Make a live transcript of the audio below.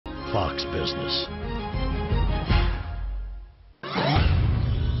Fox Business.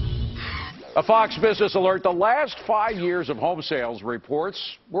 A Fox Business alert. The last 5 years of home sales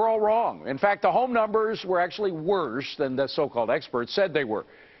reports were all wrong. In fact, the home numbers were actually worse than the so-called experts said they were.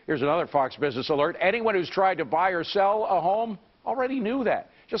 Here's another Fox Business alert. Anyone who's tried to buy or sell a home already knew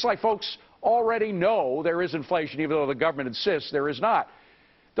that. Just like folks already know there is inflation, even though the government insists there is not.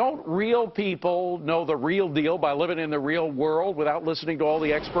 Don't real people know the real deal by living in the real world without listening to all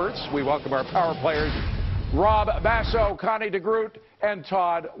the experts? We welcome our power players, Rob Basso, Connie De Groot, and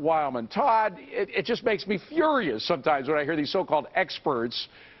Todd Wildman. Todd, it just makes me furious sometimes when I hear these so-called experts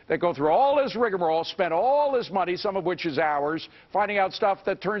that go through all this rigmarole, spend all this money, some of which is ours, finding out stuff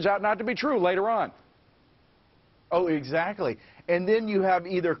that turns out not to be true later on. Oh, exactly. And then you have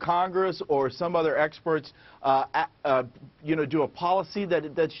either Congress or some other experts, do a policy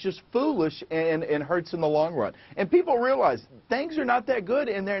that's just foolish and hurts in the long run. And people realize things are not that good,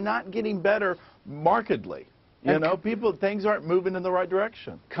 and they're not getting better markedly. Things aren't moving in the right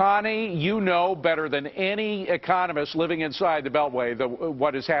direction. Connie, you know better than any economist living inside the Beltway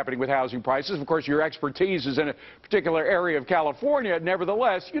what is happening with housing prices. Of course, your expertise is in a particular area of California.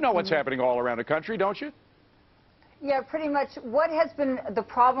 Nevertheless, you know what's happening all around the country, don't you? Yeah, pretty much. What has been the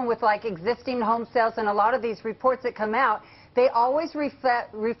problem with like existing home sales and a lot of these reports that come out, they always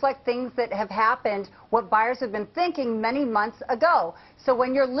reflect things that have happened, what buyers have been thinking many months ago. So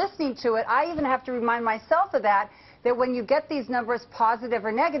when you're listening to it, I even have to remind myself of that when you get these numbers positive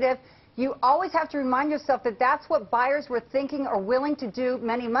or negative, you always have to remind yourself that that's what buyers were thinking or willing to do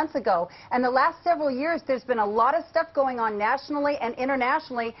many months ago. And the last several years, there's been a lot of stuff going on nationally and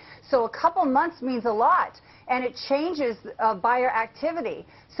internationally, so a couple months means a lot. And it changes buyer activity.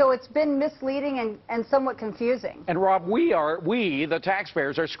 So it's been misleading and somewhat confusing. And Rob, we, the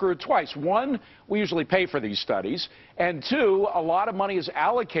taxpayers, are screwed twice. One, we usually pay for these studies. And two, a lot of money is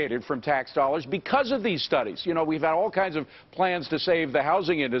allocated from tax dollars because of these studies. You know, we've had all kinds of plans to save the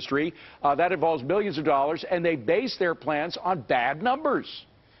housing industry. That involves millions of dollars, and they base their plans on bad numbers.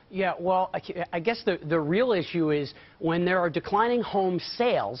 Yeah, well, I guess the real issue is when there are declining home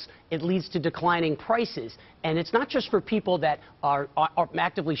sales, it leads to declining prices. And it's not just for people that are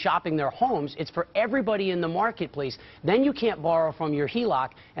actively shopping their homes, it's for everybody in the marketplace. Then you can't borrow from your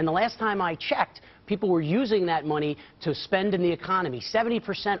HELOC. And the last time I checked, people were using that money to spend in the economy.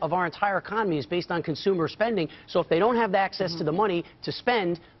 70% of our entire economy is based on consumer spending. So if they don't have the access to the money to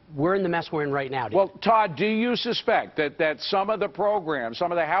spend, we're in the mess we're in right now. Well, Todd, do you suspect that some of the programs, some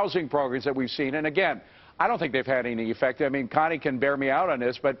of the housing programs that we've seen, and again, I don't think they've had any effect. I mean, Connie can bear me out on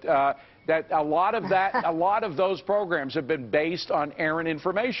this, but that a lot of those programs have been based on errant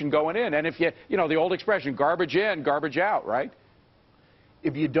information going in. And if you know the old expression, garbage in, garbage out, right?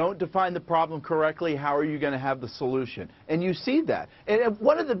 If you don't define the problem correctly, how are you going to have the solution? And you see that. And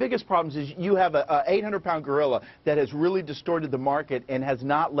one of the biggest problems is you have an 800-pound gorilla that has really distorted the market and has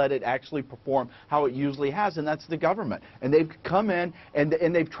not let it actually perform how it usually has, and that's the government. And they've come in and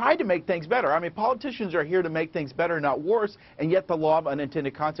they've tried to make things better. I mean, politicians are here to make things better, not worse, and yet the law of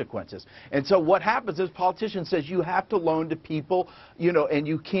unintended consequences. And so what happens is politicians says you have to loan to people, and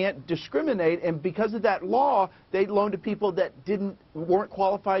you can't discriminate, and because of that law, they loan to people that weren't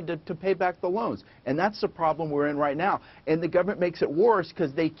qualified to pay back the loans. And that's the problem we're in right now. And the government makes it worse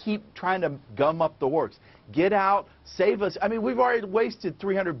because they keep trying to gum up the works. Get out, save us. I mean, we've already wasted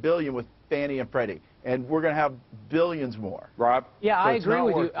 $300 billion with Fannie and Freddie, and we're going to have billions more. Rob? Yeah, so I agree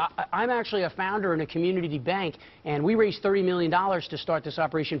with you. I'm actually a founder in a community bank, and we raised $30 million to start this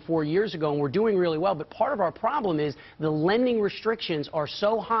operation 4 years ago, and we're doing really well. But part of our problem is the lending restrictions are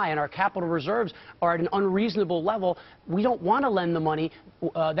so high, and our capital reserves are at an unreasonable level. We don't want to lend the money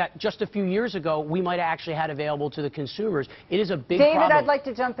that just a few years ago we might have actually had available to the consumers. It is a big problem. David, I'd like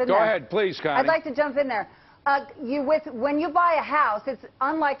to jump in there. Go ahead, please, Connie. I'd like to jump in there. When you buy a house, it's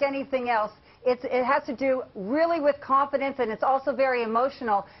unlike anything else. It has to do really with confidence, and it's also very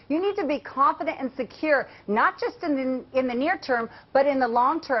emotional. You need to be confident and secure, not just in the near term, but in the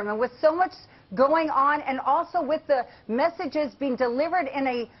long term. And with so much going on, and also with the messages being delivered in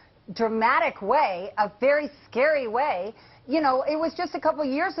a dramatic way, a very scary way. It was just a couple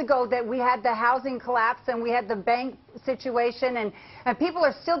years ago that we had the housing collapse and we had the bank situation, and people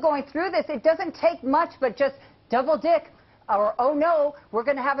are still going through this. It doesn't take much but just double dick or, oh no, we're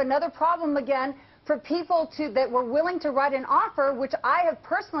going to have another problem again, for people that were willing to write an offer, which I have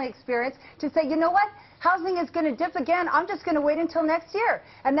personally experienced, to say, you know what, housing is going to dip again, I'm just going to wait until next year.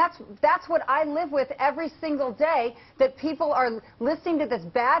 And that's what I live with every single day, that people are listening to this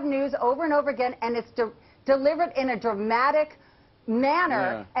bad news over and over again, and it's delivered in a dramatic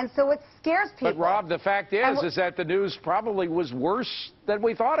manner, and so it scares people. But Rob, the fact is that the news probably was worse than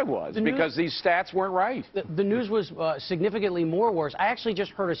we thought it was because these stats weren't right. The news was significantly more worse. I actually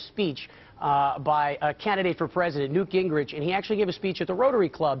just heard a speech by a candidate for president, Newt Gingrich, and he actually gave a speech at the Rotary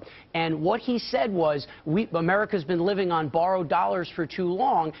Club. And what he said was, America's been living on borrowed dollars for too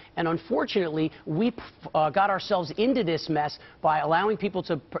long, and unfortunately, we got ourselves into this mess by allowing people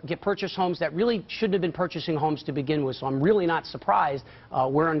to purchase homes that really shouldn't have been purchasing homes to begin with. So I'm really not surprised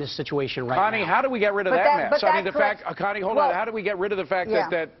we're in this situation right now. Connie, how do we get rid of that mess? I mean, the fact, Connie, hold on. How do we get rid of the fact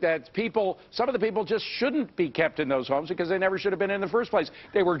that people, some of the people just shouldn't be kept in those homes because they never should have been in the first place?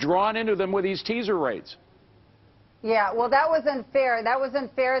 They were drawn into them with these teaser rates. Yeah, well, that was unfair. That was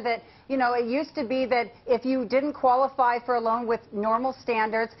unfair that, you know, it used to be that if you didn't qualify for a loan with normal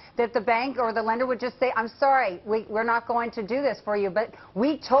standards, that the bank or the lender would just say, I'm sorry, we're not going to do this for you. But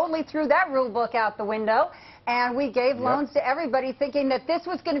we totally threw that rule book out the window, and we gave loans to everybody thinking that this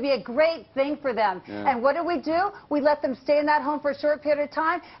was going to be a great thing for them. And what did we do? We let them stay in that home for a short period of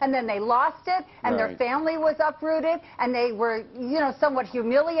time, and then they lost it, and their family was uprooted, and they were, you know, somewhat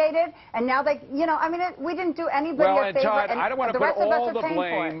humiliated, and now they, you know, I mean, we didn't do anybody a favor. Todd, and I don't want to put all the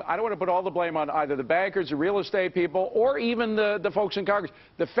blame. I don't want to put all the blame on either the bankers, the real estate people, or even the folks in Congress.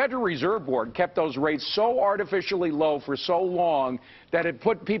 The Federal Reserve Board kept those rates so artificially low for so long that it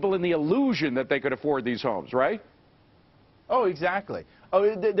put people in the illusion that they could afford these homes, right? Oh, exactly.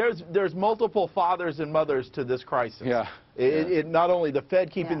 Oh, there's multiple fathers and mothers to this crisis. Yeah. Not only the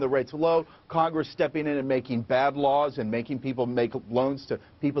Fed keeping the rates low, Congress stepping in and making bad laws and making people make loans to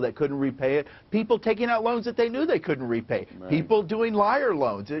people that couldn't repay it, people taking out loans that they knew they couldn't repay, people doing liar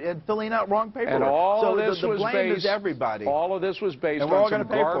loans and filling out wrong paperwork. And all of this the was blame based, is everybody. All of this was based on some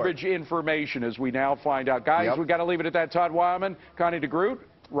garbage information, as we now find out. Guys, we've got to leave it at that. Todd Wildman, Connie De Groot,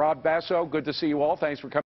 Rob Basso, good to see you all. Thanks for coming.